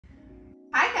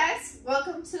guys,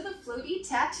 welcome to the Floaty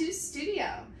Tattoo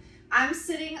Studio. I'm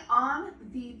sitting on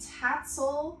the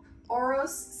TATSoul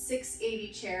Oros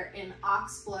 680 chair in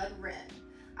Oxblood Red.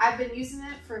 I've been using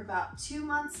it for about 2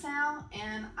 months now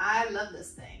and I love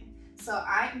this thing. So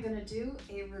I am gonna do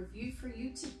a review for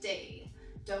you today.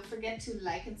 Don't forget to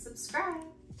like and subscribe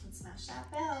and smash that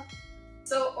bell.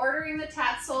 So ordering the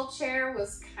TATSoul chair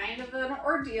was kind of an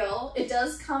ordeal. It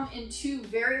does come in 2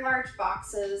 very large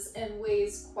boxes and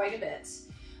weighs quite a bit.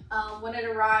 When it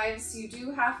arrives, you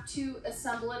do have to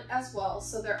assemble it as well.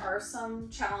 So there are some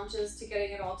challenges to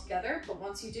getting it all together, but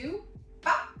once you do,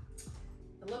 pop,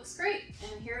 it looks great.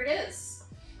 And here it is.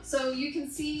 So you can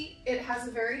see it has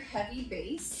a very heavy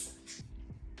base.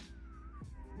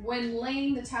 When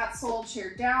laying the TATSoul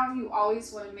chair down, you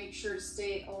always want to make sure to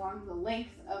stay along the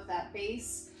length of that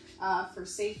base for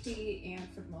safety and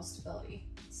for the most stability.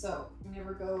 So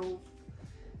never go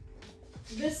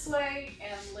this way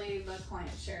and lay the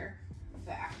client chair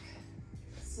back.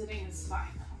 Sitting is fine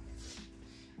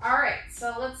though. All right,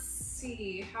 so let's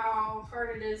see how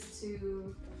hard it is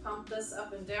to pump this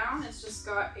up and down. It's just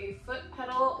got a foot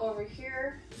pedal over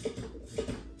here.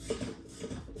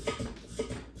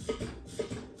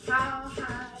 How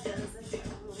high does it go?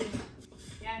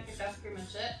 Yeah, I think that's pretty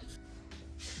much it.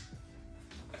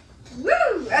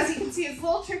 Woo! As you can see, it's a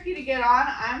little tricky to get on.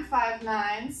 I'm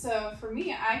 5'9", so for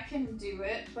me, I can do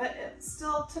it, but it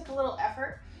still took a little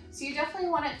effort. So you definitely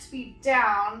want it to be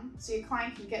down so your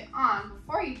client can get on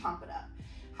before you pump it up.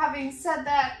 Having said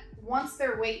that, once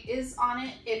their weight is on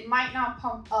it, it might not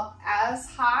pump up as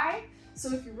high.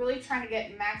 So if you're really trying to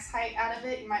get max height out of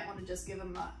it, you might want to just give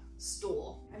them a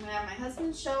stool. I'm gonna have my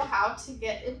husband show how to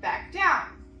get it back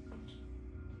down.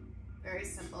 Very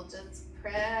simple, just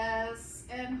press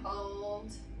and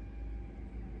hold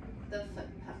the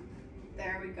foot pump.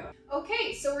 There we go.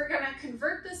 Okay, so we're gonna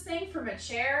convert this thing from a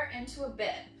chair into a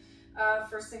bed.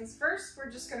 First things first,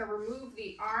 we're just gonna remove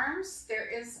the arms. There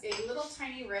is a little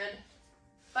tiny red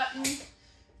button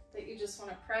that you just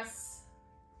wanna press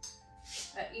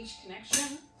at each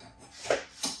connection.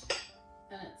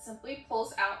 And it simply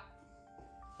pulls out.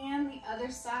 And the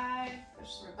other side,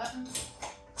 push the button,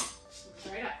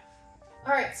 right up.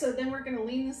 All right, so then we're gonna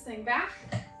lean this thing back.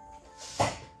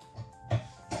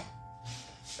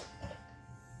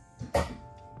 A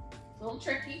little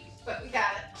tricky, but we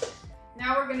got it.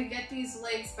 Now we're gonna get these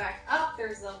legs back up.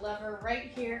 There's a lever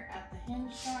right here at the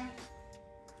hinge joint.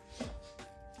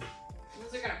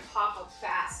 Those are gonna pop up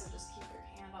fast, so just keep your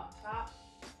hand on top.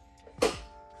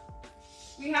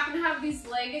 We happen to have these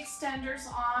leg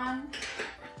extenders on.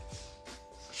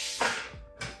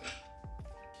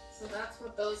 So that's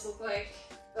what those look like.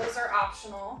 Those are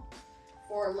optional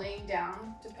for laying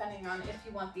down, depending on if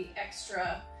you want the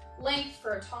extra length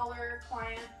for a taller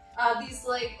client. These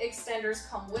leg extenders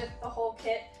come with the whole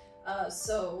kit.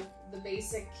 So the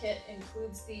basic kit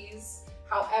includes these.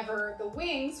 However, the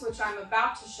wings, which I'm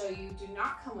about to show you, do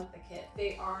not come with the kit.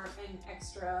 They are an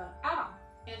extra add-on.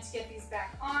 And to get these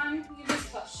back on, you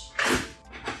just push.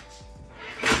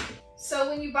 So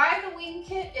when you buy the wing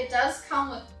kit, it does come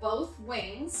with both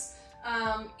wings,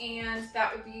 and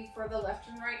that would be for the left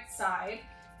and right side.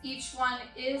 Each one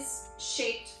is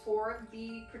shaped for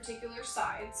the particular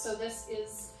side. So this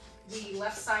is the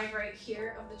left side right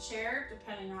here of the chair,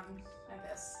 depending on, I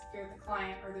guess, if you're the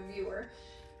client or the viewer.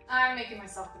 I'm making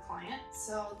myself the client.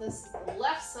 So this is the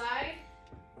left side.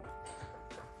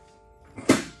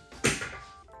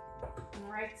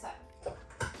 Right side.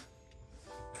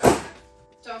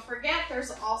 Don't forget,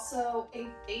 there's also a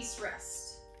face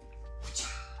rest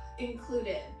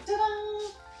included.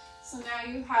 Ta-da! So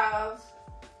now you have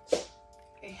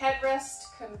a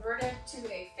headrest converted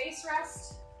to a face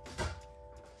rest.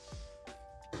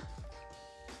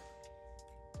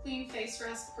 Clean face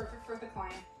rest, perfect for the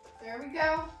client. There we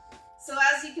go. So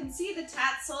as you can see, the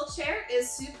TATSoul chair is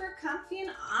super comfy and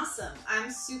awesome.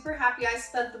 I'm super happy I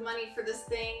spent the money for this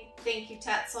thing. Thank you,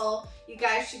 TATSoul. You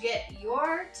guys should get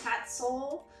your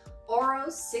TATSoul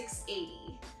Oros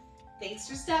 680. Thanks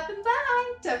for stopping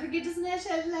by. Don't forget to smash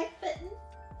that like button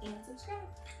and subscribe.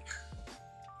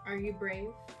 Are you brave?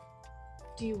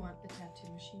 Do you want a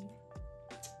tattoo machine?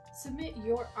 Submit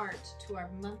your art to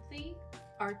our monthly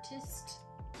artist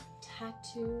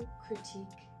tattoo critique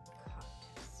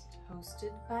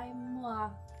hosted by moi.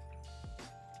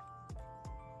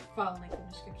 Follow link in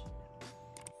the description.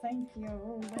 Thank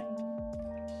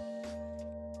you.